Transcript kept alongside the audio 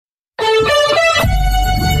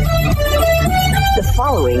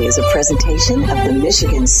following is a presentation of the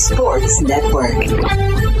Michigan Sports Network.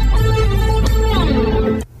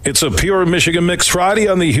 It's a Pure Michigan Mix Friday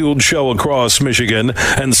on the Huge Show across Michigan,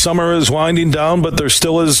 and summer is winding down, but there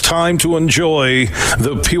still is time to enjoy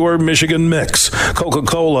the Pure Michigan Mix.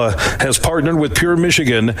 Coca-Cola has partnered with Pure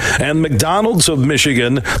Michigan and McDonald's of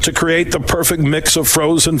Michigan to create the perfect mix of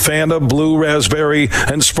frozen Fanta, Blue Raspberry,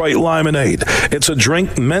 and Sprite Lemonade. It's a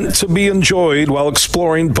drink meant to be enjoyed while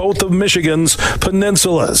exploring both of Michigan's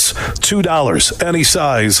peninsulas. $2, any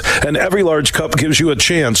size, and every large cup gives you a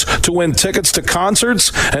chance to win tickets to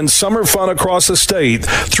concerts and summer fun across the state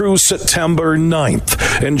through September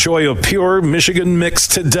 9th. Enjoy a Pure Michigan Mix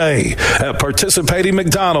today at participating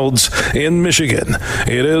McDonald's in Michigan.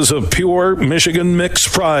 It is a Pure Michigan Mix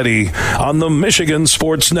Friday on the Michigan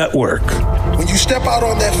Sports Network. When you step out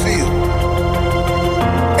on that field,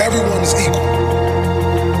 everyone is equal.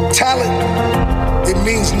 Talent, it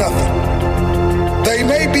means nothing. They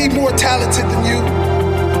may be more talented than you,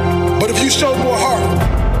 but if you show more heart,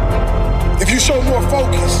 if you show more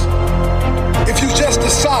focus, if you just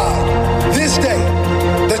decide this day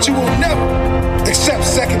that you will never accept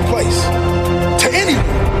second place to anyone,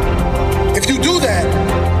 if you do that,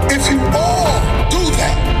 if you all do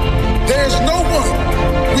that, there's no one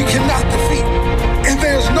we cannot defeat. And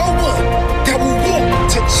there's no one that will want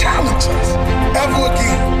to challenge us ever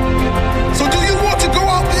again. So do you want to go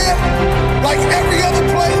out there like every other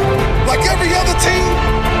player, like every other team?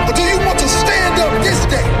 Or do you want to stand up this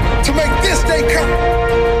day to make this day count?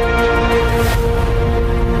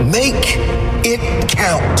 Make it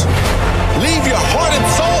count. Leave your heart and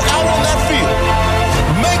soul out on that field.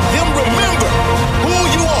 Make them remember who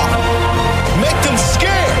you are. Make them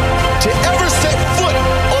scared to ever set foot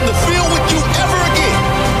on the field with you ever again.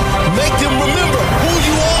 Make them remember who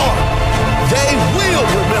you are. They will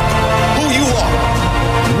remember who you are.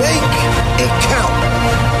 Make it count.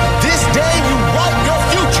 This day you write your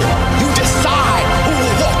future. You decide who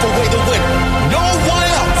will walk away the winner. No one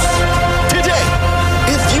else. Today,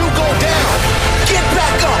 if you go down, get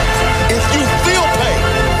back up. If you feel pain,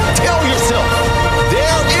 tell yourself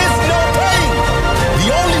there is no pain. The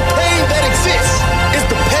only pain that exists is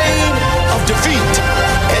the pain of defeat.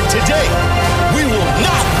 And today, we will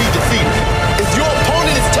not be defeated. If your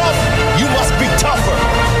opponent is tough, you must be tougher.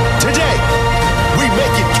 Today, we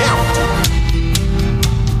make it count.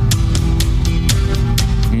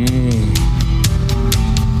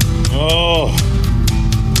 Oh.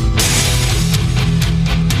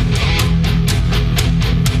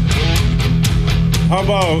 How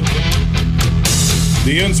about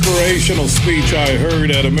the inspirational speech I heard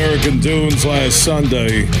at American Dunes last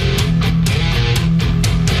Sunday?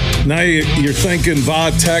 Now you're thinking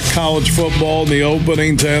Va-Tech college football in the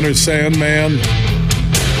opening to Enter Sandman.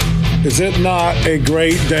 Is it not a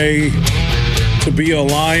great day to be a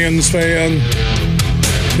Lions fan?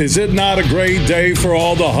 Is it not a great day for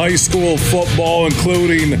all the high school football,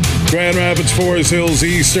 including Grand Rapids, Forest Hills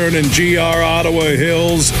Eastern, and GR Ottawa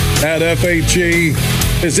Hills at FHE?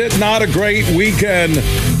 Is it not a great weekend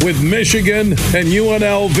with Michigan and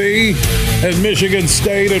UNLV and Michigan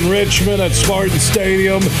State and Richmond at Spartan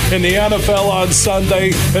Stadium, and the NFL on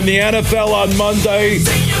Sunday and the NFL on Monday?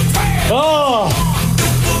 Oh!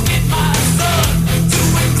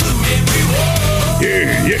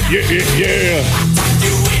 Yeah.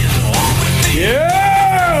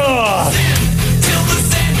 Yeah!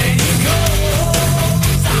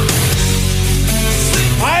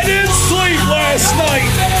 I didn't sleep last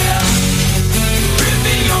night.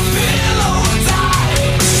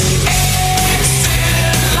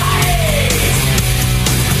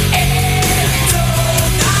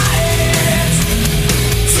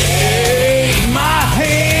 Take my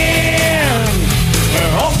hand.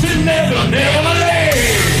 Hope you never leave.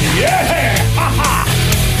 Yeah!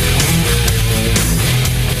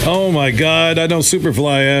 Oh, my God. I know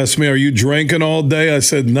Superfly asked me, are you drinking all day? I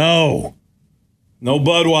said, no. No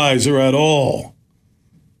Budweiser at all.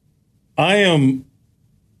 I am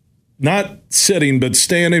not sitting, but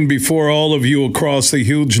standing before all of you across the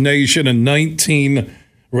huge nation and 19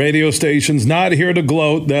 radio stations, not here to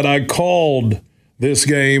gloat that I called this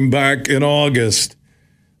game back in August,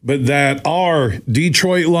 but that our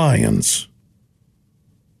Detroit Lions,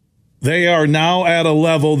 they are now at a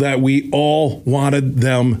level that we all wanted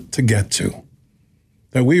them to get to.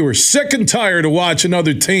 That we were sick and tired of watching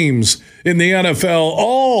other teams in the NFL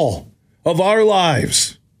all of our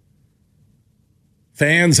lives.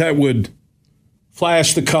 Fans that would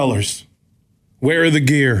flash the colors, wear the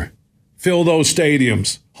gear, fill those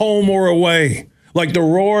stadiums, home or away. Like the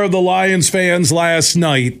roar of the Lions fans last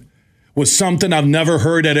night was something I've never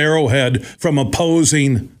heard at Arrowhead from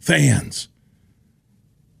opposing fans.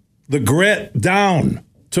 the grit down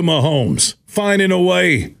to Mahomes, finding a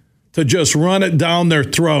way to just run it down their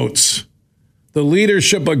throats. The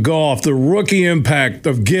leadership of Goff, the rookie impact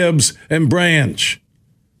of Gibbs and Branch.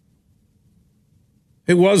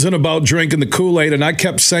 It wasn't about drinking the Kool-Aid, and I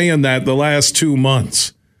kept saying that the last 2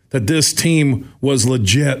 months, that this team was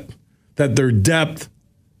legit, that their depth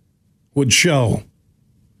would show.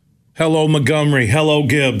 Hello, Montgomery. Hello,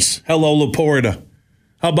 Gibbs. Hello, Laporta.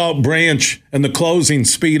 How about Branch and the closing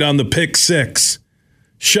speed on the pick six?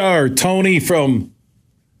 Sure, Tony from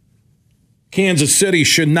Kansas City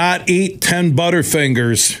should not eat 10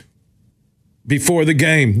 Butterfingers before the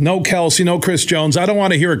game. No Kelsey, no Chris Jones. I don't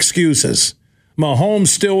want to hear excuses. Mahomes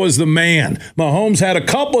still was the man. Mahomes had a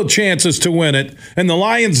couple of chances to win it, and the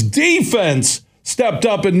Lions' defense stepped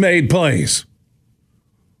up and made plays.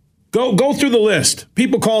 Go through the list.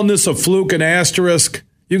 People calling this a fluke, an asterisk.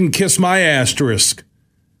 You can kiss my asterisk.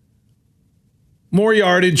 More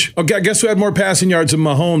yardage. Okay, I guess we had more passing yards than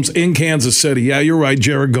Mahomes in Kansas City. Yeah, you're right,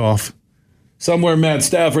 Jared Goff. Somewhere Matt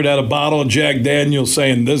Stafford had a bottle of Jack Daniels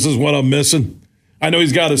saying, this is what I'm missing. I know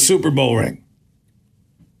he's got a Super Bowl ring.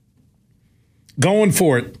 Going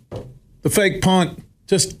for it. The fake punt.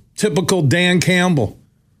 Just typical Dan Campbell.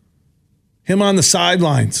 Him on the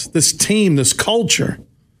sidelines. This team, this culture.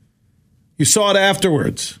 You saw it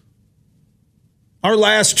afterwards. Our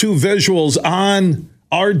last two visuals on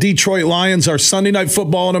our Detroit Lions, our Sunday Night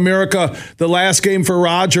Football in America, the last game for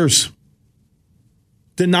Rodgers,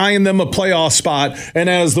 denying them a playoff spot. And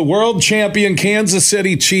as the world champion Kansas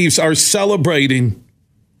City Chiefs are celebrating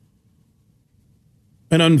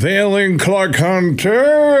and unveiling, Clark Hunt,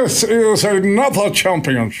 this is another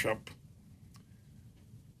championship.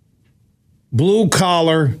 Blue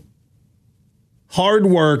collar, hard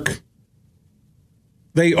work.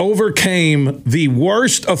 They overcame the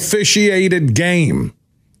worst officiated game.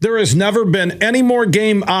 There has never been any more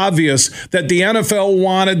game obvious that the NFL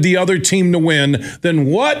wanted the other team to win than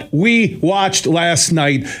what we watched last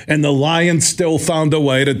night, and the Lions still found a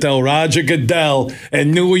way to tell Roger Goodell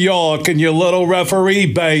and New York and your little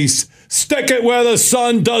referee base, stick it where the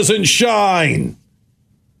sun doesn't shine.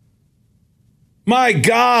 My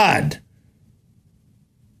God.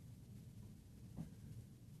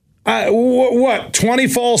 What, 20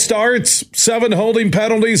 false starts, 7 holding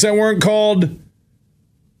penalties that weren't called?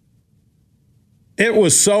 It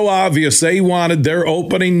was so obvious they wanted their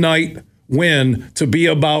opening night win to be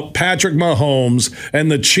about Patrick Mahomes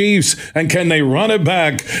and the Chiefs, and can they run it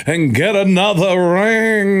back and get another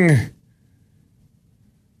ring?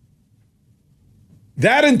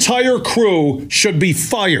 That entire crew should be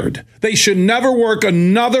fired. They should never work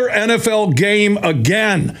another NFL game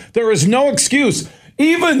again. There is no excuse.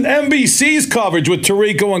 Even NBC's coverage with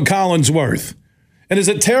Tirico and Collinsworth. And is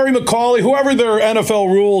it Terry McAulay, whoever their NFL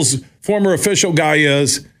rules former official guy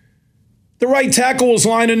is, the right tackle was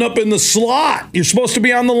lining up in the slot. You're supposed to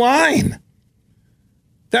be on the line.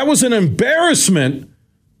 That was an embarrassment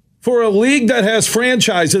for a league that has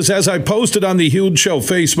franchises, as I posted on the Huge Show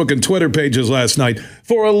Facebook and Twitter pages last night,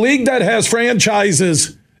 for a league that has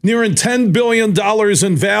franchises nearing $10 billion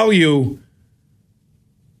in value,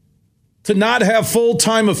 to not have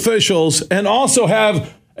full-time officials and also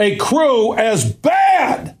have a crew as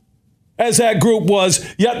bad as that group was,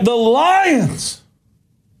 yet the Lions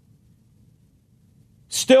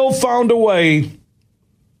still found a way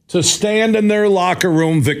to stand in their locker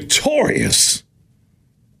room victorious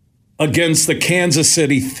against the Kansas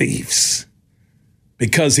City Thieves,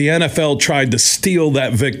 because the NFL tried to steal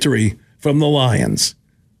that victory from the Lions.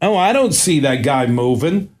 Oh, I don't see that guy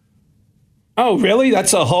moving. Oh, really?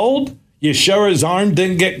 That's a hold? You sure his arm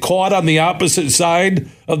didn't get caught on the opposite side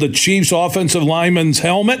of the Chiefs' offensive lineman's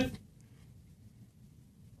helmet?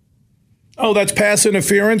 Oh, that's pass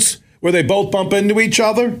interference where they both bump into each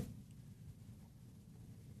other?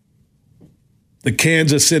 The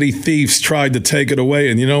Kansas City Thieves tried to take it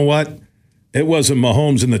away, and you know what? It wasn't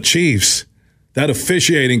Mahomes and the Chiefs. That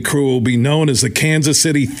officiating crew will be known as the Kansas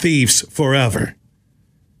City Thieves forever.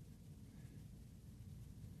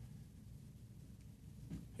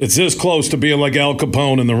 It's this close to being like Al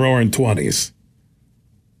Capone in the Roaring '20s.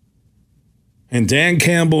 And Dan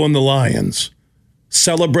Campbell and the Lions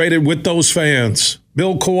celebrated with those fans.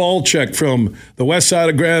 Bill Kowalczyk from the west side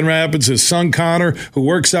of Grand Rapids, his son Connor, who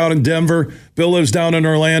works out in Denver. Bill lives down in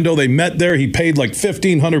Orlando. They met there. He paid like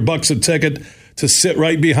 $1,500 a ticket to sit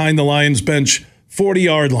right behind the Lions bench,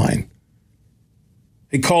 40-yard line.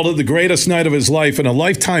 He called it the greatest night of his life and a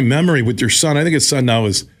lifetime memory with your son. I think his son now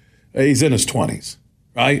he's in his 20s.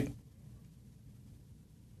 Right?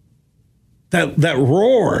 That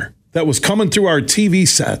roar that was coming through our TV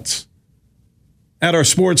sets at our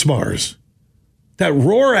sports bars, That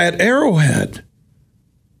roar at Arrowhead,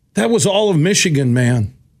 that was all of Michigan,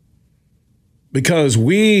 man. Because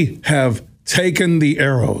we have taken the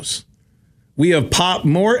arrows. We have popped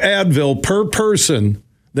more Advil per person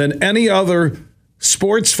than any other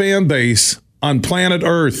sports fan base on planet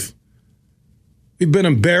Earth. We've been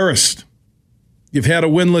embarrassed. You've had a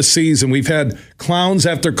winless season. We've had clowns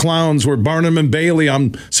after clowns where Barnum and Bailey,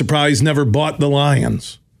 I'm surprised, never bought the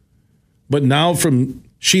Lions. But now from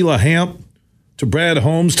Sheila Hamp to Brad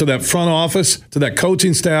Holmes to that front office to that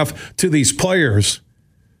coaching staff to these players,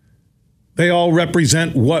 they all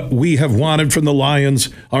represent what we have wanted from the Lions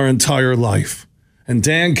our entire life. And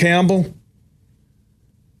Dan Campbell,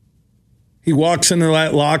 he walks into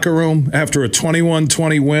that locker room after a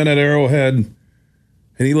 21-20 win at Arrowhead,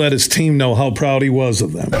 and he let his team know how proud he was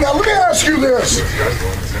of them. Now, let me ask you this.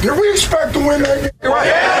 Did we expect to win that game?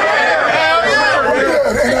 We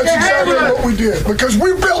did, and that's exactly what we did. Because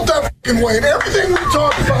we built that fucking way. And everything we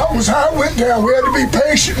talked about was how it went down. We had to be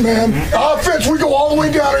patient, man. Offense, we go all the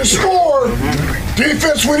way down and score.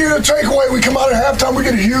 Defense, we need a takeaway. We come out at halftime, we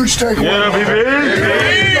get a huge takeaway.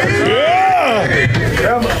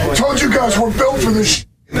 Yeah. Told you guys we're built for this.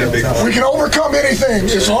 We can overcome anything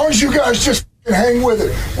as long as you guys just hang with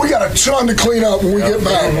it. We got a ton to clean up when we get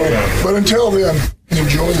back. But until then,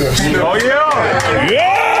 enjoy this. Oh, yeah!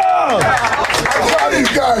 Yeah! I'm proud of you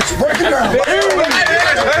guys. Break it down. Hey,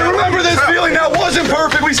 remember this feeling that wasn't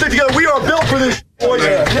perfect. We stick together. We are built for this, boys.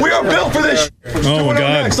 We are built for this. Oh, my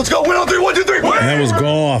God. Let's go. Win on 3. 1, 2, 3. And that was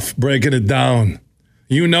Goff breaking it down.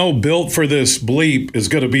 You know, built for this bleep is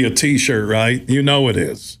going to be a T-shirt, right? You know it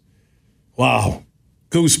is. Wow.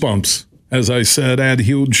 Goosebumps. As I said,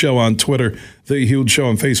 @Huge Show on Twitter, The Huge Show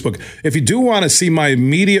on Facebook. If you do want to see my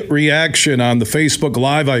immediate reaction on the Facebook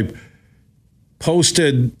Live, I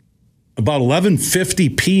posted about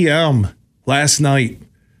 11:50 p.m. last night.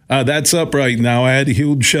 That's up right now.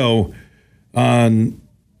 @Huge Show on,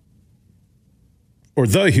 or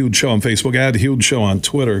The Huge Show on Facebook, @Huge Show on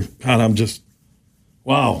Twitter. And I'm just,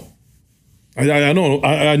 wow. I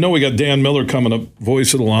know we got Dan Miller coming up,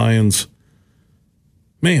 voice of the Lions.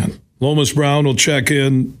 Man. Lomas Brown will check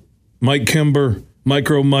in. Mike Kimber,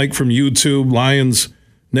 Micro Mike from YouTube, Lions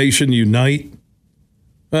Nation Unite.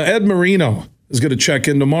 Ed Marino is going to check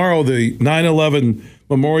in tomorrow. The 9/11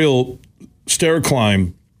 Memorial Stair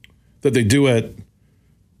Climb that they do at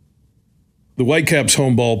the Whitecaps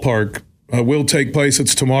home ballpark will take place.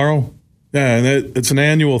 It's tomorrow. Yeah, and it's an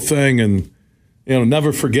annual thing. And,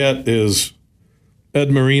 never forget is Ed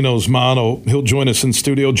Marino's motto. He'll join us in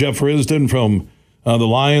studio. Jeff Risdon from the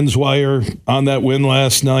Lions Wire on that win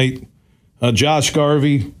last night. Josh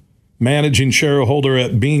Garvey, managing shareholder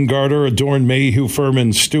at Bean Garter, Adorn Mayhew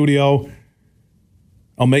Furman Studio.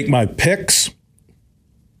 I'll make my picks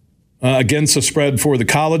against the spread for the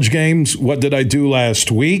college games. What did I do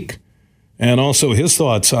last week? And also his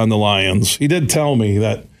thoughts on the Lions. He did tell me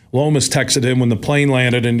that Lomas texted him when the plane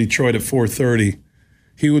landed in Detroit at 4:30.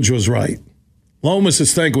 Huge was right. Lomas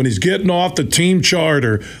is thinking, when he's getting off the team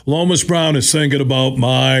charter, Lomas Brown is thinking about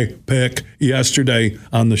my pick yesterday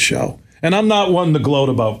on the show. And I'm not one to gloat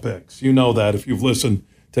about picks. You know that if you've listened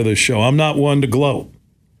to this show. I'm not one to gloat.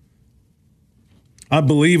 I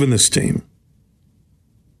believe in this team.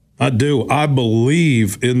 I do. I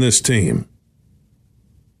believe in this team.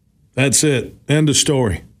 That's it. End of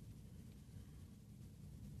story.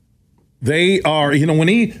 They are,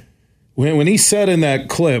 when he said in that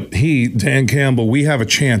clip, Dan Campbell, we have a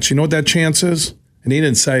chance. You know what that chance is? And he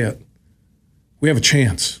didn't say it. We have a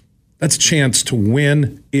chance. That's a chance to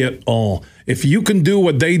win it all. If you can do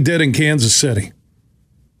what they did in Kansas City,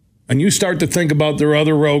 and you start to think about their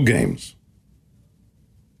other road games,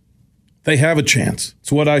 they have a chance.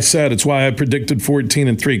 It's what I said. It's why I predicted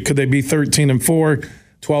 14-3. Could they be 13-4,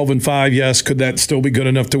 12-5? Yes. Could that still be good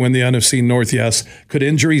enough to win the NFC North? Yes. Could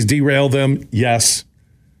injuries derail them? Yes.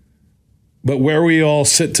 But where we all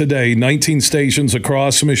sit today, 19 stations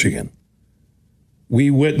across Michigan, we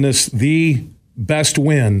witnessed the best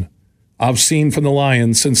win I've seen from the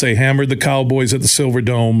Lions since they hammered the Cowboys at the Silver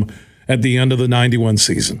Dome at the end of the 91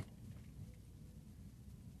 season.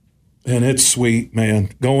 And it's sweet, man.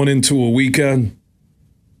 Going into a weekend.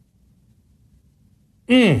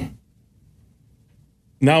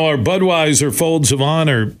 Now our Budweiser Folds of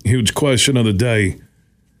Honor, huge question of the day.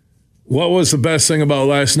 What was the best thing about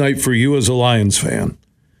last night for you as a Lions fan?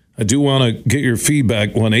 I do want to get your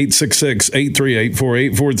feedback.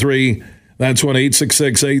 1-866-838-4843. That's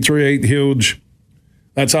 1-866-838-HUGE.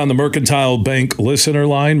 That's on the Mercantile Bank listener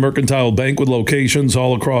line. Mercantile Bank with locations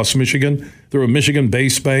all across Michigan. They're a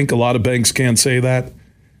Michigan-based bank. A lot of banks can't say that.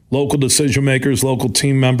 Local decision makers, local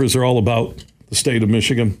team members are all about the state of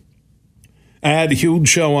Michigan. @Huge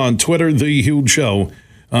Show on Twitter, The Huge Show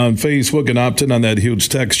on Facebook, and opt in on that huge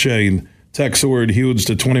text chain. Text the word huge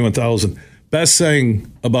to 21,000. Best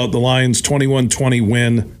thing about the Lions' 21-20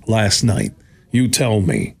 win last night. You tell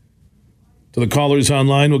me. To the callers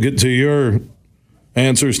online, we'll get to your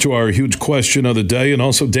answers to our huge question of the day, and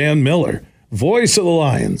also Dan Miller, voice of the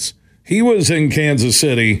Lions. He was in Kansas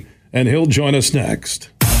City, and he'll join us next.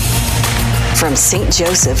 From St.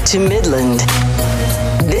 Joseph to Midland,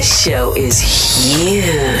 this show is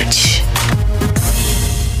huge.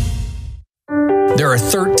 There are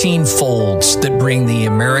 13 folds that bring the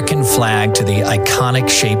American flag to the iconic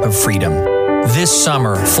shape of freedom. This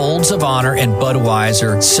summer, Folds of Honor and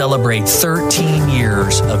Budweiser celebrate 13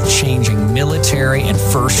 years of changing military and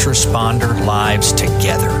first responder lives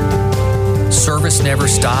together. Service never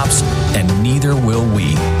stops, and neither will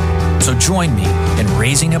we. So join me in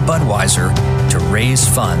raising a Budweiser to raise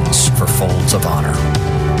funds for Folds of Honor.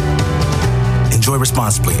 Enjoy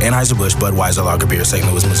responsibly. Anheuser-Busch Budweiser Lager Beer, St.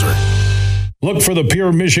 Louis, Missouri. Look for the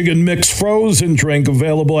Pure Michigan Mix frozen drink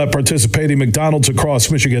available at participating McDonald's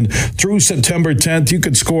across Michigan through September 10th. You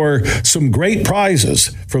could score some great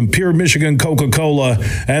prizes from Pure Michigan Coca-Cola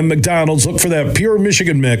and McDonald's. Look for that Pure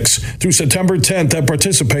Michigan Mix through September 10th at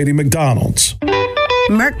participating McDonald's.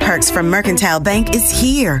 Merck Perks from Mercantile Bank is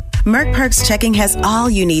here. Merck Perks checking has all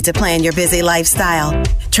you need to plan your busy lifestyle.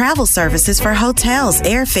 Travel services for hotels,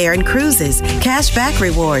 airfare, and cruises, cash back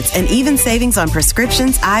rewards, and even savings on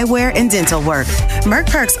prescriptions, eyewear, and dental work. Merck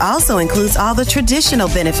Perks also includes all the traditional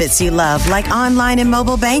benefits you love, like online and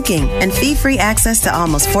mobile banking, and fee-free access to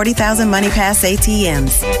almost 40,000 MoneyPass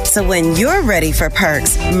ATMs. So when you're ready for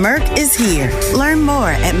perks, Merck is here. Learn more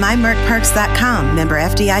at mymerckperks.com. Member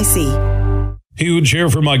FDIC. Huge here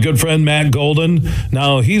for my good friend Matt Golden.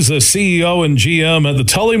 Now, he's the CEO and GM at the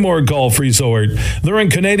Tullymore Golf Resort. They're in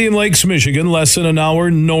Canadian Lakes, Michigan, less than an hour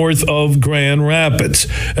north of Grand Rapids.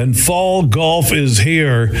 And fall golf is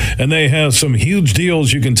here, and they have some huge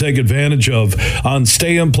deals you can take advantage of on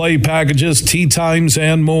stay-and-play packages, tee times,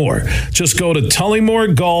 and more. Just go to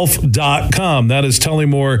TullymoreGolf.com. That is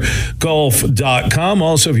TullymoreGolf.com.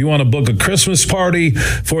 Also, if you want to book a Christmas party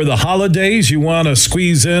for the holidays, you want to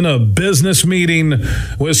squeeze in a business meeting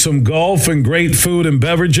with some golf and great food and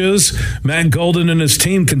beverages, Matt Golden and his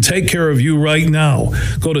team can take care of you right now.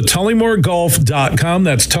 Go to TullymoreGolf.com.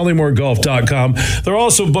 That's TullymoreGolf.com. They're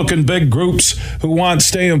also booking big groups who want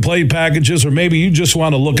stay and play packages, or maybe you just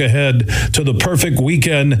want to look ahead to the perfect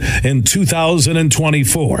weekend in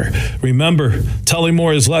 2024. Remember,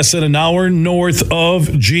 Tullymore is less than an hour north of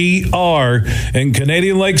GR in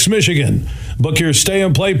Canadian Lakes, Michigan. Book your stay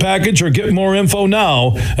and play package or get more info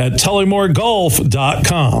now at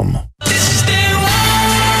TullymoreGolf.com.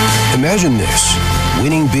 Imagine this,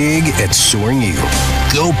 winning big at Soaring Eagle.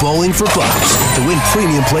 Go bowling for bucks to win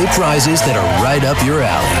premium play prizes that are right up your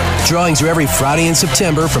alley. Drawings are every Friday in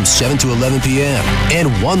September from 7 to 11 p.m. And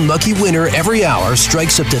one lucky winner every hour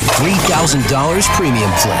strikes up to $3,000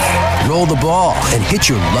 premium play. Roll the ball and hit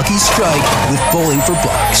your lucky strike with Bowling for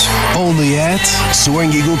Bucks. Only at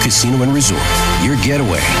Soaring Eagle Casino and Resort. Your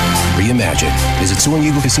getaway reimagined. Visit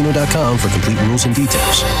SoaringEagleCasino.com for complete rules and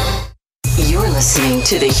details. You're listening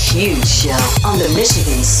to The Huge Show on the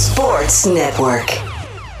Michigan Sports Network.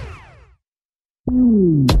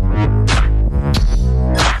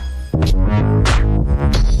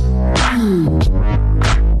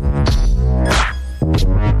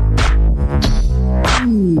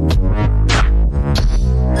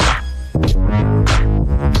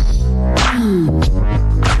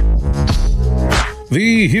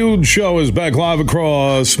 The Huge Show is back live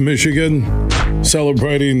across Michigan,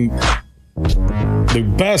 celebrating the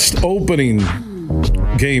best opening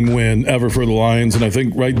game win ever for the Lions. And I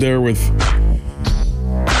think right there with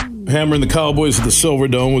hammering the Cowboys at the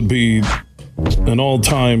Silverdome would be an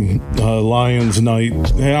all-time Lions night.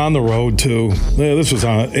 And on the road, too. Yeah, this was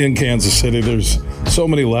in Kansas City. There's so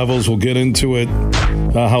many levels. We'll get into it.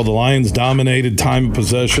 How the Lions dominated time of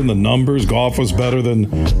possession, the numbers. Goff was better than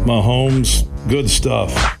Mahomes. Good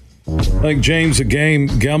stuff. Like James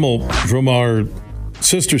Gemmel from our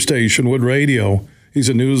sister station, Wood Radio. He's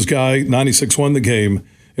a news guy. 96.1 The Game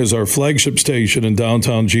is our flagship station in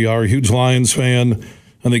downtown GR. Huge Lions fan.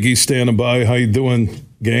 I think he's standing by. How you doing,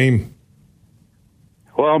 Game?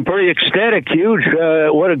 Well, I'm pretty ecstatic, Huge.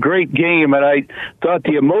 What a great game. And I thought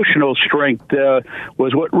the emotional strength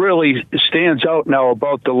was what really stands out now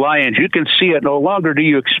about the Lions. You can see it. No longer do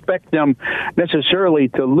you expect them necessarily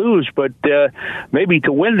to lose, but maybe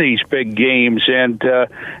to win these big games. And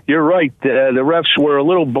you're right. The refs were a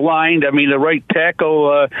little blind. I mean, the right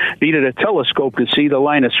tackle needed a telescope to see the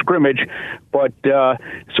line of scrimmage. But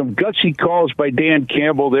some gutsy calls by Dan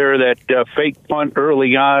Campbell there, that fake punt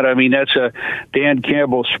early on. I mean, that's a Dan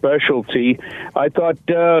Campbell specialty. I thought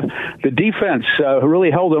the defense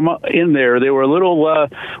really held them in there. They were a little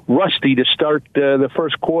rusty to start the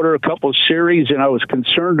first quarter, a couple of series, and I was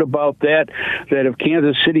concerned about that if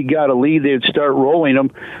Kansas City got a lead, they'd start rolling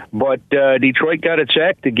them. But Detroit got its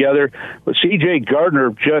act together. But C.J.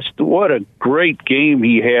 Gardner, just what a great game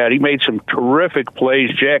he had. He made some terrific plays.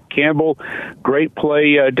 Jack Campbell, great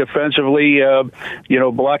play defensively,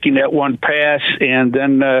 blocking that one pass. And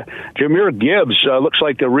then Jahmyr Gibbs looks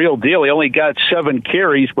like the real deal. He only got 7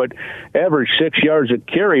 carries, but averaged 6 yards a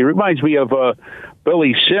carry. Reminds me of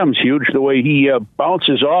Billy Sims, Huge, the way he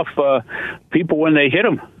bounces off people when they hit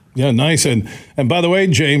him. Yeah, nice. And by the way,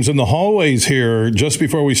 James, in the hallways here, just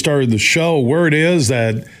before we started the show, word is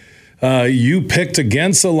that you picked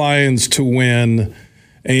against the Lions to win,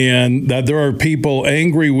 and that there are people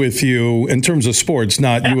angry with you in terms of sports,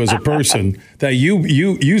 not you as a person, that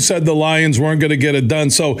you said the Lions weren't going to get it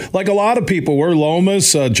done. So like a lot of people, we're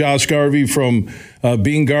Lomas, Josh Garvey from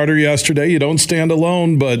Bean Garter yesterday. You don't stand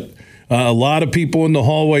alone, but a lot of people in the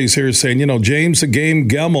hallways here saying, James the Game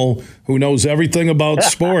Gemmel, who knows everything about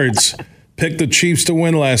sports, picked the Chiefs to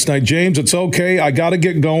win last night. James, it's okay. I got to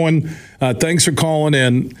get going. Thanks for calling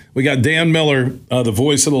in. We got Dan Miller, the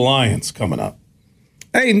voice of the Lions, coming up.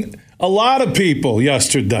 Hey, a lot of people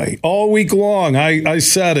yesterday, all week long, I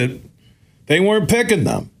said it, they weren't picking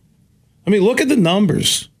them. I mean, look at the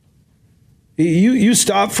numbers. You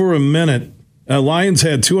stop for a minute. Lions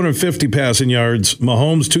had 250 passing yards,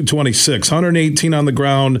 Mahomes 226, 118 on the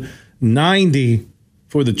ground, 90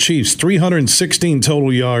 for the Chiefs, 316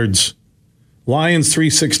 total yards. Lions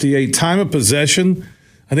 368. Time of possession,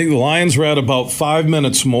 I think the Lions were at about 5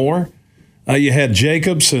 minutes more. You had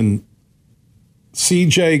Jacobs and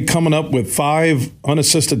CJ coming up with 5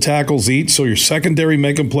 unassisted tackles each, so your secondary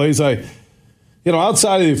making plays.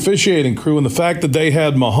 Outside of the officiating crew and the fact that they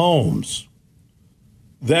had Mahomes,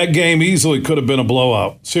 that game easily could have been a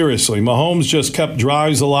blowout. Seriously, Mahomes just kept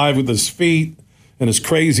drives alive with his feet and his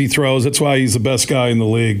crazy throws. That's why he's the best guy in the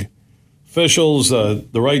league. Officials, the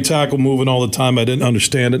right tackle moving all the time. I didn't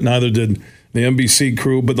understand it. Neither did the NBC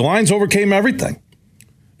crew. But the Lions overcame everything.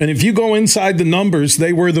 And if you go inside the numbers,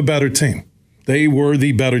 they were the better team. They were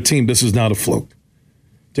the better team. This is not a fluke.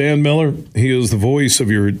 Dan Miller, he is the voice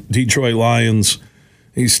of your Detroit Lions.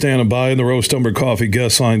 He's standing by in the Roast Umber Coffee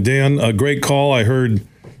guest line. Dan, a great call. I heard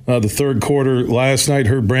the third quarter last night.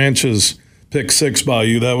 Heard Branch's pick 6 by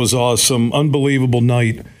you. That was awesome. Unbelievable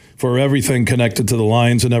night for everything connected to the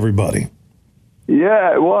Lions and everybody.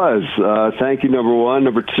 Yeah, it was. Thank you, number one.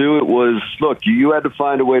 Number two, it was, look, you had to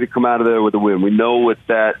find a way to come out of there with a win. We know what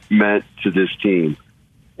that meant to this team.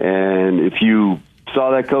 And if you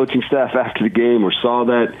saw that coaching staff after the game or saw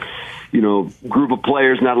that, group of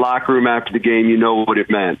players in that locker room after the game, you know what it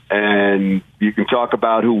meant. And you can talk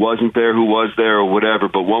about who wasn't there, who was there, or whatever,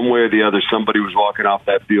 but one way or the other, somebody was walking off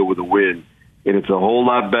that field with a win. And it's a whole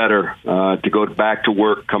lot better to go back to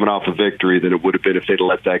work coming off a victory than it would have been if they'd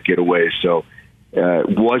let that get away. So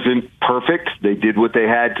it wasn't perfect. They did what they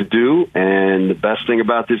had to do. And the best thing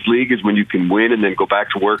about this league is when you can win and then go back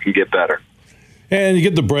to work and get better. And you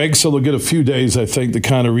get the break, so they'll get a few days, I think, to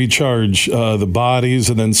kind of recharge the bodies.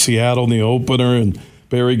 And then Seattle in the opener and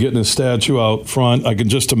Barry getting his statue out front. I can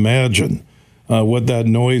just imagine what that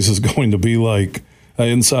noise is going to be like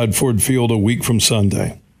inside Ford Field a week from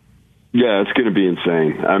Sunday. Yeah, it's going to be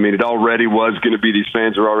insane. I mean, it already was going to be. These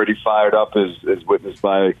fans are already fired up, as witnessed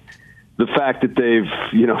by the fact that they've,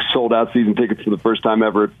 sold out season tickets for the first time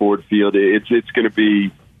ever at Ford Field. It's going to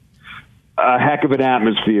be a heck of an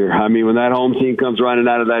atmosphere. I mean, when that home team comes running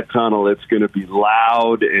out of that tunnel, it's going to be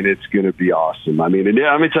loud and it's going to be awesome. I mean, and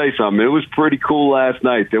let me tell you something. It was pretty cool last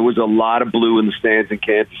night. There was a lot of blue in the stands in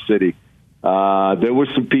Kansas City. There were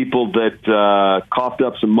some people that coughed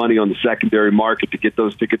up some money on the secondary market to get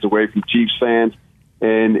those tickets away from Chiefs fans,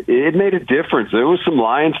 and it made a difference. There was some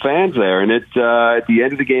Lions fans there, and at the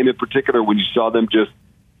end of the game in particular, when you saw them just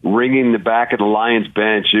ringing the back of the Lions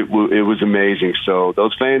bench, it was amazing. So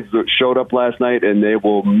those fans showed up last night, and they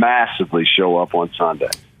will massively show up on Sunday.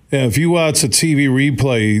 Yeah, if you watch a TV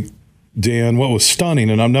replay, Dan, what was stunning,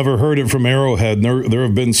 and I've never heard it from Arrowhead, and there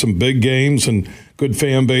have been some big games and good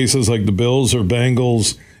fan bases like the Bills or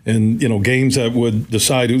Bengals and games that would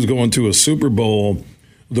decide who's going to a Super Bowl,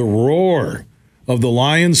 the roar of the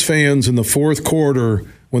Lions fans in the fourth quarter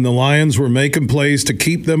when the Lions were making plays to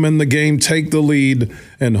keep them in the game, take the lead,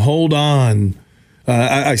 and hold on.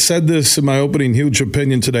 I said this in my opening huge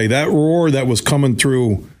opinion today. That roar that was coming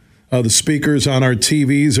through the speakers on our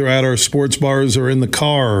TVs or at our sports bars or in the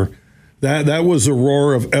car, that was the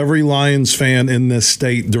roar of every Lions fan in this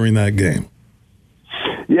state during that game.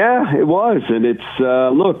 Yeah, it was. And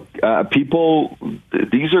it's, people,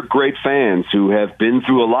 these are great fans who have been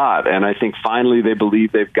through a lot. And I think finally they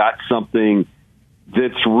believe they've got something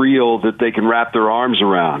that's real that they can wrap their arms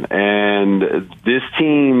around. And this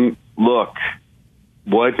team,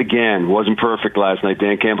 wasn't perfect last night.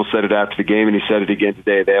 Dan Campbell said it after the game, and he said it again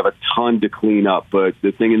today. They have a ton to clean up. But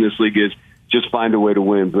the thing in this league is just find a way to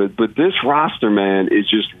win. But this roster, man, is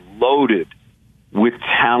just loaded with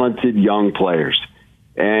talented young players.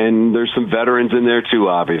 And there's some veterans in there too,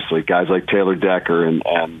 obviously, guys like Taylor Decker and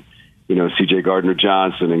C.J.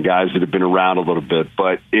 Gardner-Johnson and guys that have been around a little bit.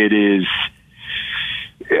 But it's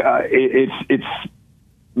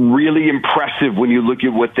really impressive when you look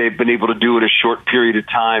at what they've been able to do in a short period of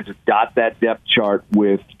time to dot that depth chart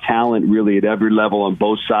with talent really at every level on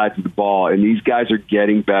both sides of the ball. And these guys are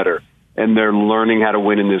getting better, and they're learning how to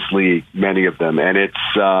win in this league, many of them. And it's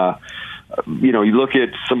you look at,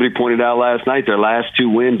 somebody pointed out last night, their last 2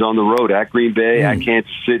 wins on the road at Green Bay, at Kansas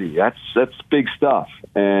City. That's big stuff.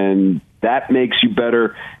 And that makes you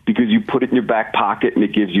better because you put it in your back pocket and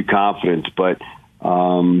it gives you confidence. But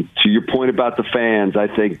to your point about the fans, I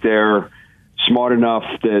think they're smart enough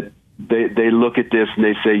that they look at this and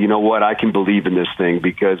they say, you know what, I can believe in this thing,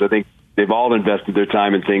 because I think they've all invested their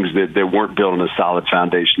time in things that weren't built on a solid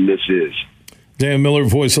foundation. This is. Dan Miller,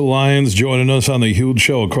 voice of the Lions, joining us on the Huge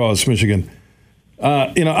Show across Michigan.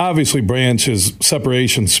 Obviously Branch's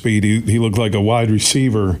separation speed, he looked like a wide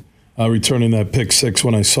receiver returning that pick 6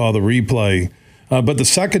 when I saw the replay. But the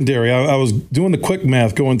secondary, I was doing the quick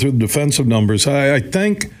math going through the defensive numbers. I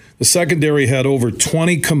think the secondary had over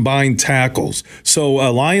 20 combined tackles. So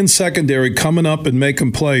Lions secondary coming up and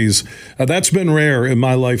making plays, that's been rare in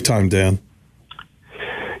my lifetime, Dan.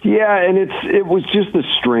 Yeah, and it was just a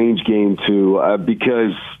strange game, too,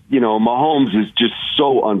 because, Mahomes is just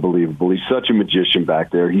so unbelievable. He's such a magician back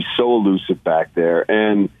there. He's so elusive back there.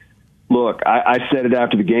 And, look, I said it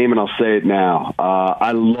after the game, and I'll say it now.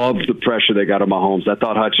 I loved the pressure they got on Mahomes. I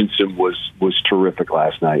thought Hutchinson was terrific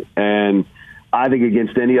last night. And I think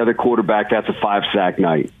against any other quarterback, that's a 5-sack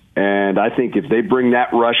night. And I think if they bring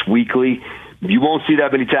that rush weekly, you won't see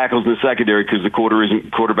that many tackles in the secondary because the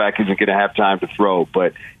quarterback isn't going to have time to throw.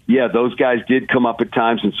 But, yeah, those guys did come up at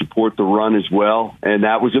times and support the run as well, and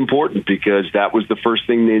that was important because that was the first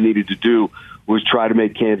thing they needed to do was try to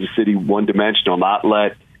make Kansas City one-dimensional, not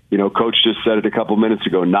let, Coach just said it a couple minutes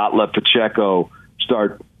ago, not let Pacheco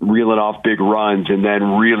start reeling off big runs and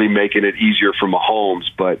then really making it easier for Mahomes.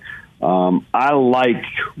 But I like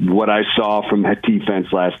what I saw from that defense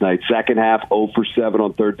last night. Second half, 0 for 7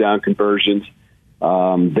 on third down conversions.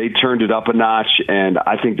 They turned it up a notch, and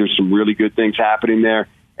I think there's some really good things happening there.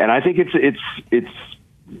 And I think it's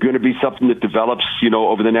going to be something that develops,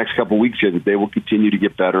 over the next couple of weeks here, that they will continue to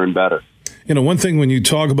get better and better. One thing when you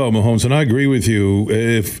talk about Mahomes, and I agree with you,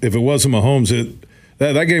 if it wasn't Mahomes,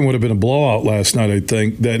 that game would have been a blowout last night, I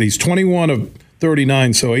think, that he's 21 of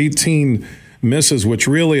 39, so 18 misses, which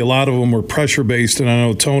really a lot of them were pressure-based, and I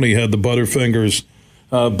know Tony had the butterfingers.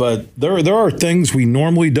 But there are things we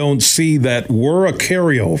normally don't see that were a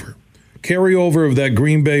carryover of that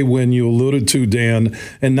Green Bay win you alluded to, Dan.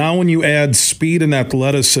 And now when you add speed and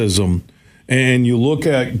athleticism, and you look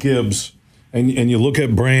at Gibbs, and you look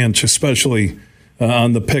at Branch, especially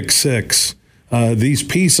on the pick 6, these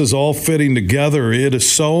pieces all fitting together, it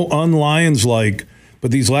is so un-Lions-like.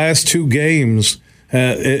 But these last 2 games,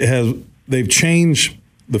 they've changed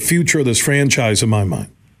the future of this franchise in my mind.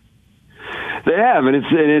 They have, and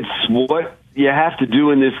it's what you have to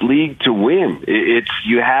do in this league to win.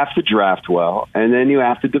 You have to draft well, and then you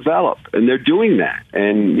have to develop, and they're doing that.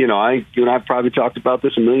 And you and I've probably talked about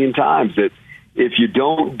this a million times, that if you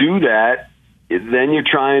don't do that, then you're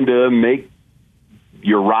trying to make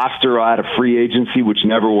your roster out of free agency, which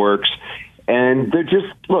never works. And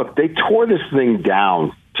they tore this thing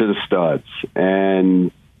down to the studs, and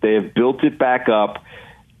they have built it back up.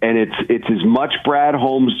 And it's as much Brad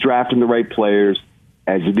Holmes drafting the right players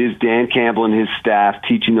as it is Dan Campbell and his staff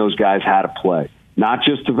teaching those guys how to play. Not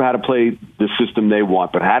just how to play the system they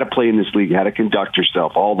want, but how to play in this league, how to conduct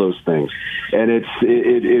yourself, all those things. And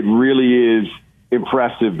it really is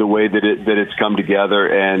impressive the way that it's come together.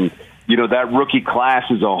 And, that rookie class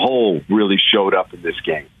as a whole really showed up in this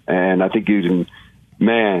game. And I think you can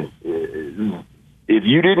man, if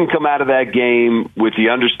you didn't come out of that game with the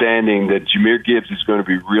understanding that Jahmyr Gibbs is going to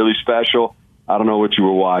be really special, I don't know what you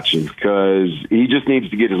were watching, because he just needs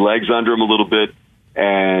to get his legs under him a little bit,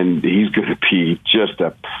 and he's going to be just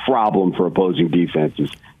a problem for opposing defenses.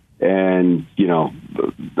 And, you know,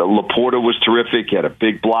 Laporta was terrific. He had a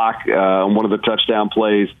big block on one of the touchdown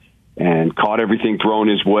plays and caught everything thrown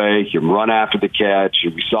his way. He run after the catch.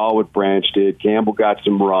 We saw what Branch did. Campbell got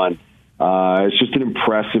some run. It's just an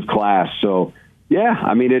impressive class. So, yeah,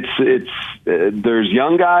 I mean, it's there's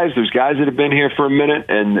young guys, there's guys that have been here for a minute,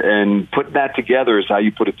 and putting that together is how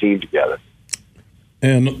you put a team together.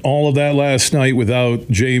 And all of that last night without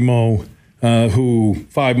J-Mo, who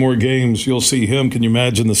 5 more games, you'll see him. Can you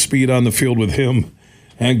imagine the speed on the field with him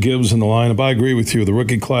and Gibbs in the lineup? I agree with you. The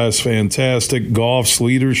rookie class, fantastic. Goff's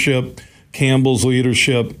leadership, Campbell's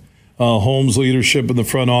leadership, Holmes' leadership in the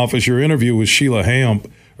front office. Your interview with Sheila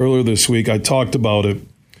Hamp earlier this week, I talked about it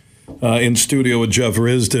in studio with Jeff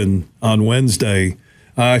Risdon on Wednesday.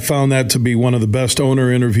 I found that to be one of the best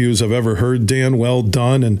owner interviews I've ever heard, Dan. Well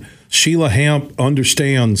done. And Sheila Hamp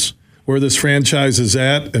understands where this franchise is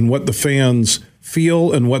at and what the fans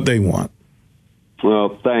feel and what they want.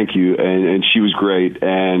 Well, thank you. And she was great.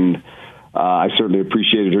 And I certainly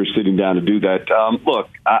appreciated her sitting down to do that. Look,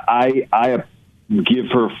 I give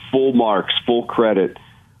her full marks, full credit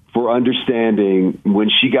for understanding when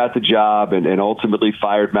she got the job and ultimately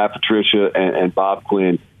fired Matt Patricia and Bob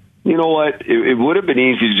Quinn. You know what? It would have been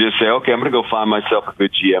easy to just say, okay, I'm going to go find myself a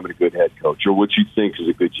good GM and a good head coach, or what you think is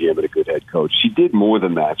a good GM and a good head coach. She did more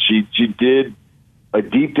than that. She did a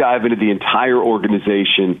deep dive into the entire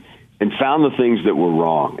organization and found the things that were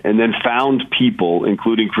wrong, and then found people,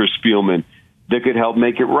 including Chris Spielman, that could help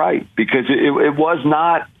make it right. Because it was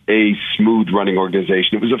not a smooth running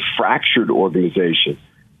organization. It was a fractured organization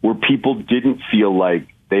where people didn't feel like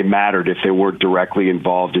they mattered if they weren't directly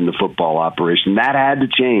involved in the football operation. That had to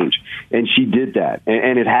change, and she did that.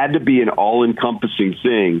 And it had to be an all-encompassing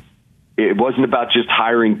thing. It wasn't about just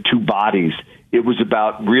hiring 2 bodies. It was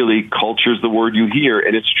about, really, culture is the word you hear,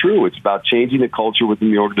 and it's true. It's about changing the culture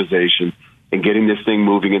within the organization and getting this thing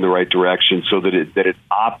moving in the right direction so that it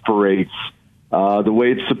operates the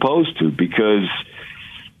way it's supposed to, because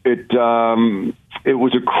it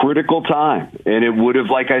was a critical time, and it would have,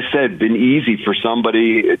 like I said, been easy for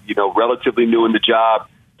somebody, relatively new in the job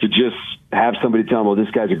to just have somebody tell them, well, this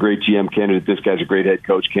guy's a great GM candidate, this guy's a great head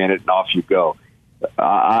coach candidate, and off you go.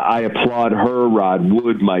 I applaud her, Rod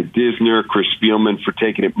Wood, Mike Disner, Chris Spielman for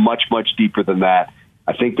taking it much, much deeper than that.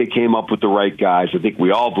 I think they came up with the right guys. I think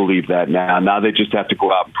we all believe that now. Now they just have to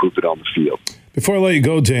go out and prove it on the field. Before I let you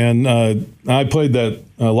go, Dan, I played that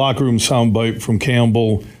locker room soundbite from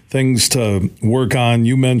Campbell, things to work on.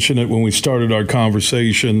 You mentioned it when we started our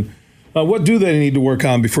conversation. What do they need to work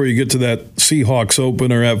on before you get to that Seahawks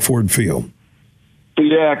opener at Ford Field?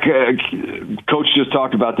 Yeah, Coach just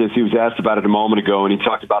talked about this. He was asked about it a moment ago, and he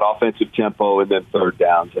talked about offensive tempo and then third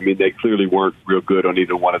downs. I mean, they clearly weren't real good on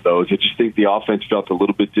either one of those. I just think the offense felt a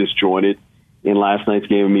little bit disjointed in last night's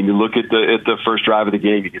game. I mean, you look at the first drive of the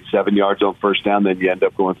game, you get 7 yards on first down, then you end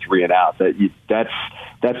up going 3 and out.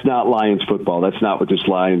 That's not Lions football. That's not what this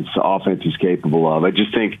Lions offense is capable of. I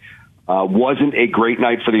just think wasn't a great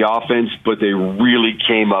night for the offense, but they really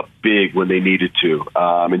came up big when they needed to.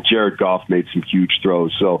 And Jared Goff made some huge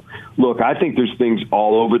throws. So, look, I think there's things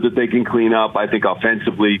all over that they can clean up. I think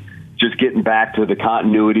offensively, just getting back to the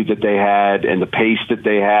continuity that they had and the pace that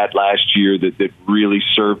they had last year that really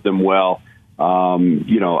served them well.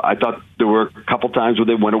 I thought there were a couple times where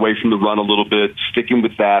they went away from the run a little bit, sticking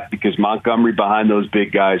with that because Montgomery behind those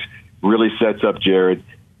big guys really sets up Jared.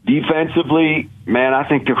 Defensively, man, I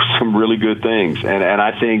think there were some really good things. And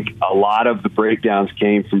I think a lot of the breakdowns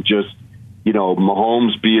came from just,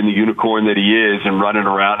 Mahomes being the unicorn that he is and running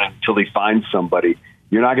around until he finds somebody.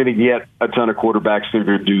 You're not going to get a ton of quarterbacks that are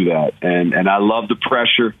going to do that. And I love the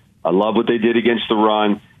pressure. I love what they did against the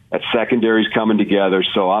run. That secondary's coming together.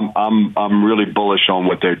 So I'm really bullish on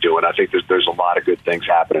what they're doing. I think there's a lot of good things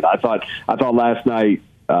happening. I thought last night,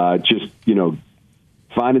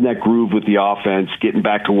 finding that groove with the offense, getting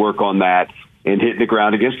back to work on that, and hitting the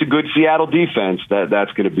ground against a good Seattle defense,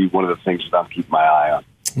 that's going to be one of the things that I'm keeping my eye on.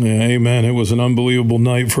 Yeah, amen. It was an unbelievable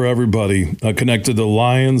night for everybody connected to the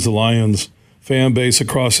Lions fan base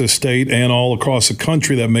across the state and all across the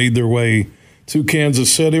country that made their way to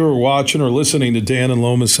Kansas City or watching or listening to Dan and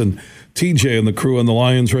Lomas and TJ and the crew on the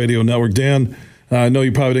Lions Radio Network. Dan, I know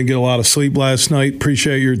you probably didn't get a lot of sleep last night.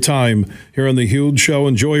 Appreciate your time here on the Huge Show.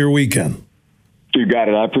 Enjoy your weekend. You got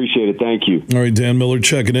it. I appreciate it. Thank you. All right, Dan Miller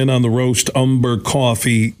checking in on the Roast Umber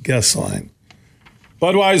Coffee guest line.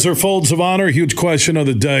 Budweiser Folds of Honor, huge question of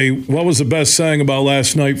the day. What was the best saying about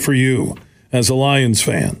last night for you as a Lions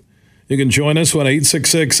fan? You can join us on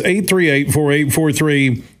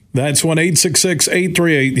 866-838-4843. That's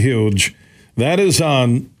 1-866-838-HUGE. That is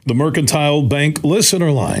on the Mercantile Bank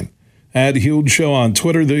listener line. At Huge Show on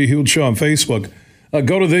Twitter, The Huge Show on Facebook.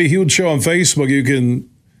 Go to The Huge Show on Facebook. You can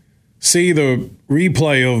see the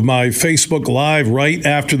replay of my Facebook Live right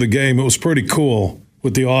after the game. It was pretty cool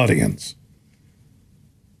with the audience.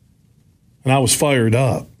 And I was fired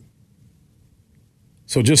up.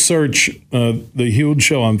 So just search The Huge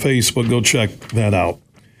Show on Facebook. Go check that out.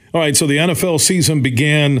 All right, so the NFL season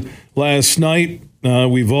began last night.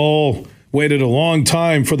 We've all waited a long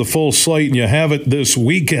time for the full slate, and you have it this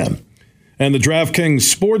weekend. And the DraftKings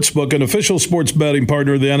Sportsbook, an official sports betting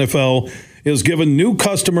partner of the NFL, is giving new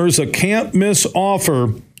customers a can't-miss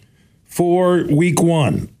offer for Week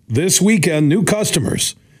 1. This weekend, new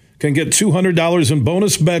customers can get $200 in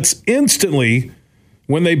bonus bets instantly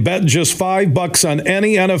when they bet just $5 on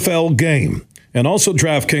any NFL game. And also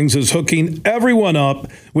DraftKings is hooking everyone up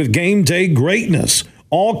with game day greatness.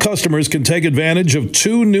 All customers can take advantage of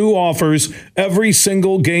 2 new offers every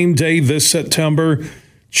single game day this September.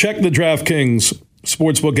 Check the DraftKings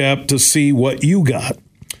Sportsbook app to see what you got.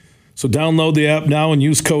 So download the app now and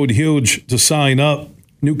use code HUGE to sign up.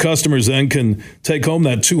 New customers then can take home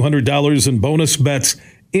that $200 in bonus bets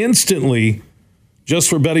instantly just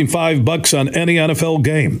for betting $5 on any NFL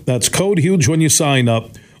game. That's code HUGE when you sign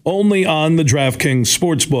up. Only on the DraftKings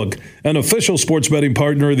Sportsbook, an official sports betting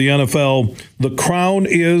partner of the NFL. The crown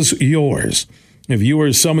is yours. If you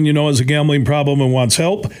or someone you know has a gambling problem and wants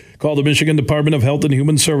help, call the Michigan Department of Health and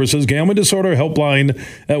Human Services Gambling Disorder Helpline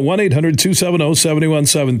at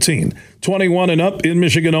 1-800-270-7117. 21 and up in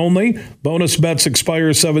Michigan only. Bonus bets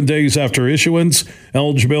expire 7 days after issuance.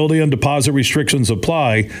 Eligibility and deposit restrictions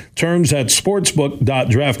apply. Terms at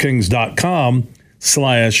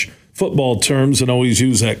sportsbook.draftkings.com/football terms, and always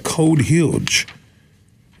use that code HUGE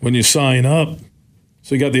when you sign up.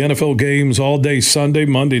 So you got the NFL games all day Sunday,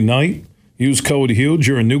 Monday night. Use code HUGE.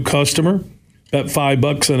 You're a new customer. Bet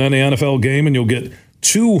 $5 on any NFL game, and you'll get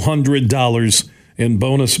 $200 in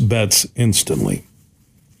bonus bets instantly.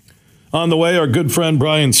 On the way, our good friend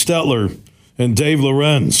Brian Stetler and Dave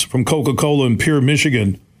Lorenz from Coca-Cola in Pure,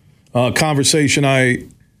 Michigan. Conversation I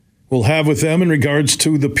will have with them in regards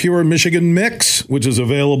to the Pure Michigan Mix, which is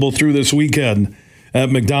available through this weekend at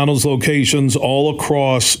McDonald's locations all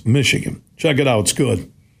across Michigan. Check it out. It's good.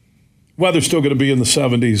 Weather's still going to be in the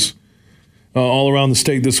 70s. All around the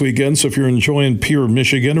state this weekend. So if you're enjoying Pure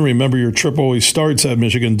Michigan, remember your trip always starts at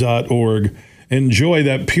Michigan.org. Enjoy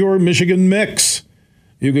that Pure Michigan Mix.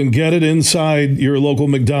 You can get it inside your local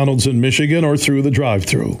McDonald's in Michigan or through the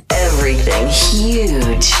drive-thru. Everything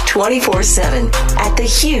huge 24/7 at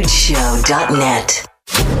thehugeshow.net.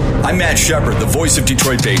 I'm Matt Shepard, the voice of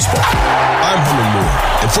Detroit baseball. I'm Herman Moore,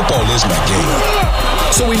 and football is my game.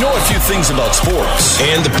 So we know a few things about sports.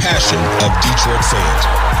 And the passion of Detroit fans.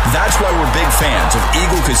 That's why we're big fans of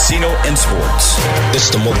Eagle Casino and Sports. It's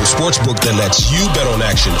the mobile sports book that lets you bet on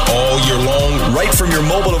action all year long. Right from your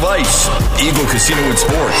mobile device. Eagle Casino and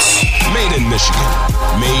Sports. Made in Michigan.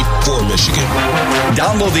 Made for Michigan.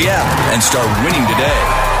 Download the app and start winning today.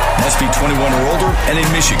 Must be 21 or older and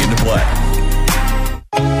in Michigan to play.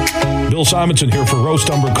 Bill Simonson here for Roast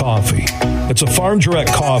Umber Coffee. It's a farm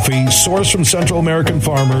direct coffee sourced from Central American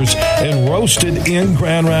farmers and roasted in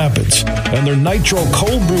Grand Rapids. And their Nitro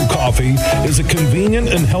Cold Brew coffee is a convenient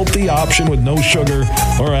and healthy option with no sugar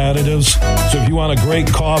or additives. So if you want a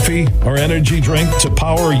great coffee or energy drink to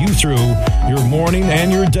power you through your morning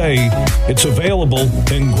and your day, it's available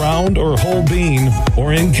in ground or whole bean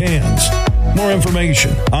or in cans. More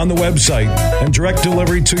information on the website and direct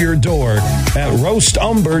delivery to your door at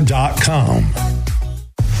roastumber.com.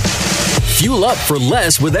 Fuel up for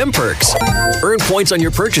less with M-Perks. Earn points on your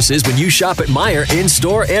purchases when you shop at Meijer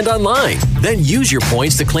in-store and online. Then use your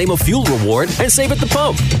points to claim a fuel reward and save at the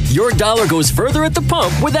pump. Your dollar goes further at the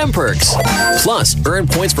pump with M-Perks. Plus, earn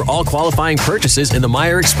points for all qualifying purchases in the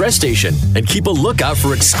Meijer Express station. And keep a lookout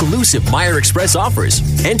for exclusive Meijer Express offers.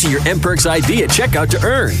 Enter your M-Perks ID at checkout to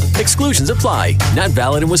earn. Exclusions apply. Not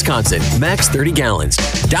valid in Wisconsin. Max 30 gallons.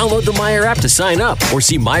 Download the Meijer app to sign up or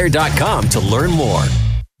see Meijer.com to learn more.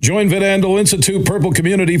 Join Van Andel Institute Purple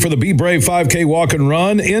Community for the Be Brave 5K Walk and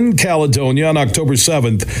Run in Caledonia on October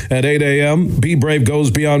 7th at 8 a.m. Be Brave goes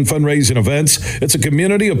beyond fundraising events. It's a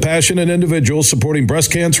community of passionate individuals supporting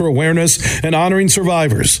breast cancer awareness and honoring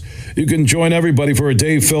survivors. You can join everybody for a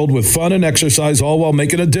day filled with fun and exercise, all while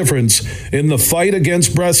making a difference in the fight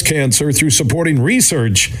against breast cancer through supporting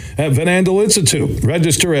research at Van Andel Institute.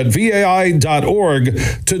 Register at vai.org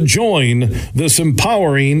to join this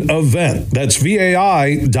empowering event. That's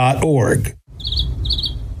vai.org.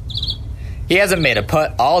 He hasn't made a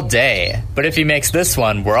putt all day, but if he makes this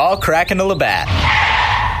one, we're all cracking a Labatt.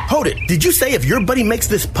 Hold it. Did you say if your buddy makes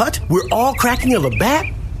this putt, we're all cracking a Labatt?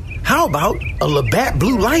 How about a Labatt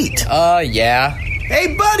Blue Light? Yeah.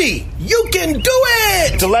 Hey, buddy, you can do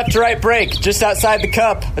it! It's a left-to-right break, just outside the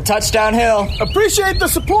cup, a touchdown hill. Appreciate the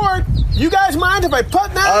support. You guys mind if I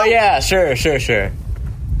putt now? Oh, yeah, sure.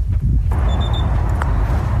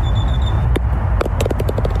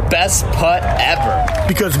 Best putt ever.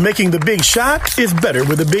 Because making the big shot is better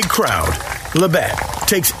with a big crowd. Labatt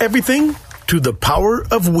takes everything to the power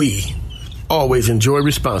of we. Always enjoy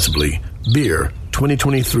responsibly. Beer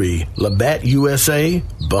 2023, Labatt USA,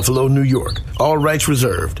 Buffalo, New York. All rights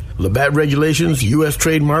reserved. Labatt Regulations, U.S.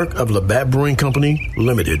 trademark of Labatt Brewing Company,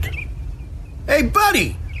 Limited. Hey,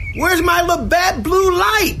 buddy, where's my Labatt Blue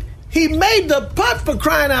Light? He made the putt, for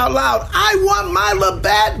crying out loud. I want my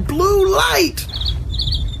Labatt Blue Light.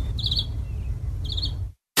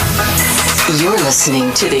 You're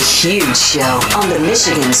listening to The Huge Show on the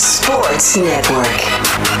Michigan Sports Network.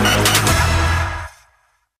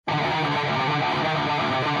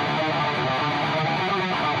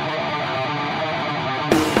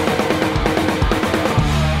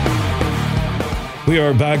 We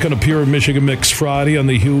are back on a Pure Michigan Mix Friday on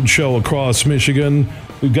the Huge Show across Michigan.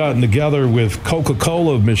 We've gotten together with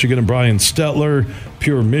Coca-Cola of Michigan and Brian Stetler,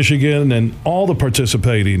 Pure Michigan, and all the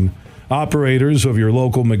participating operators of your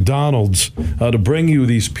local McDonald's to bring you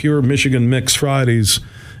these Pure Michigan Mix Fridays.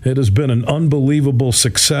 It has been an unbelievable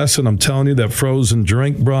success, and I'm telling you, that frozen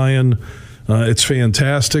drink, Brian, it's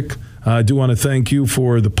fantastic. I do want to thank you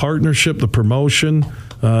for the partnership, the promotion.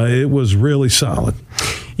 It was really solid.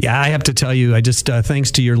 Yeah, I have to tell you, I just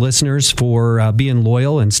thanks to your listeners for being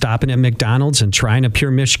loyal and stopping at McDonald's and trying a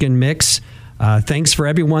Pure Michigan Mix. Thanks for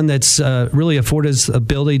everyone that's really afforded us the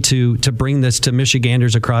ability to bring this to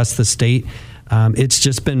Michiganders across the state. It's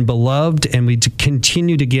just been beloved, and we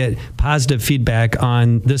continue to get positive feedback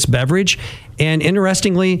on this beverage. And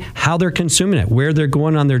interestingly, how they're consuming it, where they're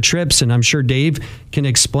going on their trips. And I'm sure Dave can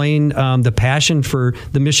explain the passion for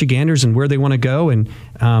the Michiganders and where they want to go. And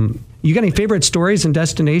you got any favorite stories and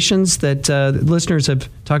destinations that listeners have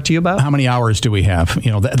talked to you about? How many hours do we have?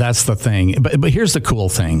 You know, that's the thing. But here's the cool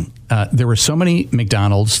thing. There were so many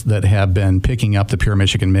McDonald's that have been picking up the Pure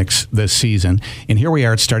Michigan Mix this season. And here we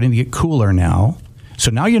are. It's starting to get cooler now.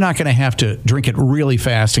 So now you're not going to have to drink it really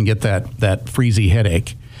fast and get that freezy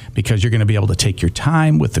headache, because you're going to be able to take your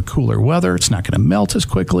time with the cooler weather. It's not going to melt as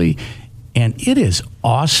quickly. And it is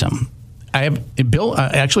awesome.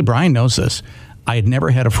 Actually, Brian knows this. I had never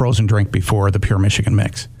had a frozen drink before the Pure Michigan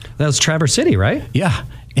Mix. That was Traverse City, right? Yeah,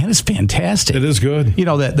 and it's fantastic. It is good. You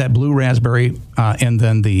know, that blue raspberry and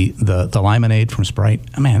then the limonade from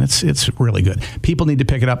Sprite. Man, it's really good. People need to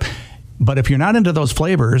pick it up. But if you're not into those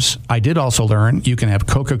flavors, I did also learn you can have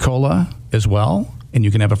Coca-Cola as well, and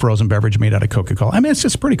you can have a frozen beverage made out of Coca-Cola. I mean, it's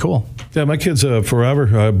just pretty cool. Yeah, my kids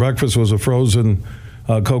forever. Breakfast was a frozen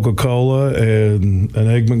Coca-Cola and an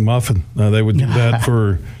Egg McMuffin. They would do that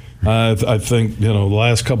for... I think, the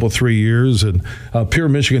last 3 years. And Pure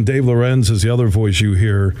Michigan, Dave Lorenz is the other voice you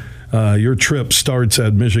hear. Your trip starts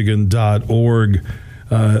at michigan.org.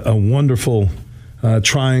 A wonderful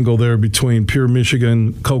triangle there between Pure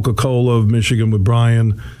Michigan, Coca-Cola of Michigan with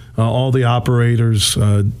Brian, all the operators,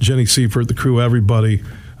 Jenny Seifert, the crew, everybody.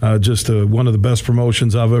 Just one of the best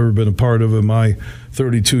promotions I've ever been a part of in my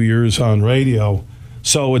 32 years on radio.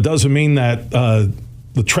 So it doesn't mean that...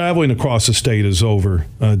 the traveling across the state is over,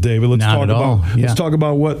 David. Let's talk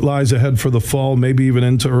about what lies ahead for the fall, maybe even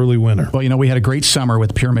into early winter. Well, we had a great summer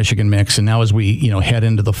with Pure Michigan Mix, and now as we, head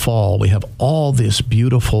into the fall, we have all this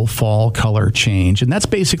beautiful fall color change, and that's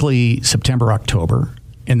basically September, October,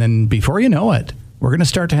 and then before you know it, we're going to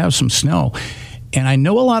start to have some snow. And I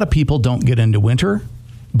know a lot of people don't get into winter,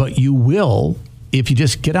 but you will if you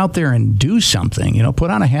just get out there and do something.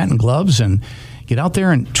 Put on a hat and gloves and get out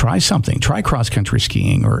there and try something. Try cross-country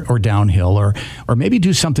skiing or downhill, or maybe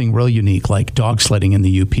do something real unique like dog sledding in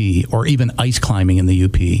the UP, or even ice climbing in the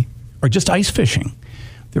UP, or just ice fishing.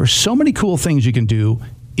 There are so many cool things you can do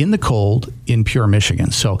in the cold in Pure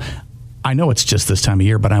Michigan. So I know it's just this time of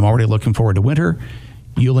year, but I'm already looking forward to winter.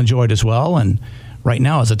 You'll enjoy it as well. And right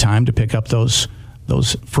now is a time to pick up those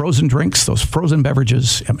frozen drinks, those frozen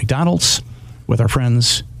beverages at McDonald's with our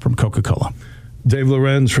friends from Coca-Cola. Dave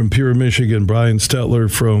Lorenz from Pure Michigan, Brian Stetler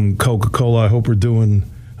from Coca-Cola. I hope we're doing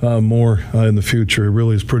more in the future. It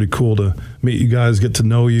really is pretty cool to meet you guys, get to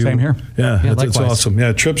know you. Same here. Yeah, it's awesome.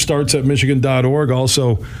 Yeah, trip starts at Michigan.org.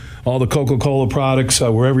 Also, all the Coca-Cola products,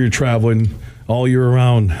 wherever you're traveling, all year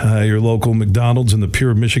round, your local McDonald's, and the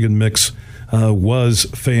Pure Michigan Mix was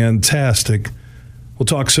fantastic. We'll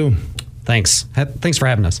talk soon. Thanks. Thanks for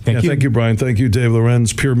having us. Thank you, Brian. Thank you, Dave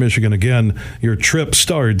Lorenz, Pure Michigan. Again, your trip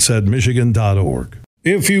starts at Michigan.org.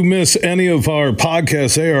 If you miss any of our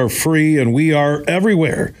podcasts, they are free, and we are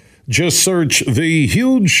everywhere. Just search The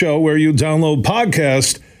Huge Show where you download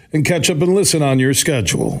podcasts and catch up and listen on your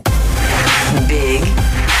schedule. Big,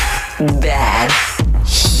 bad,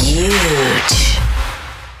 huge.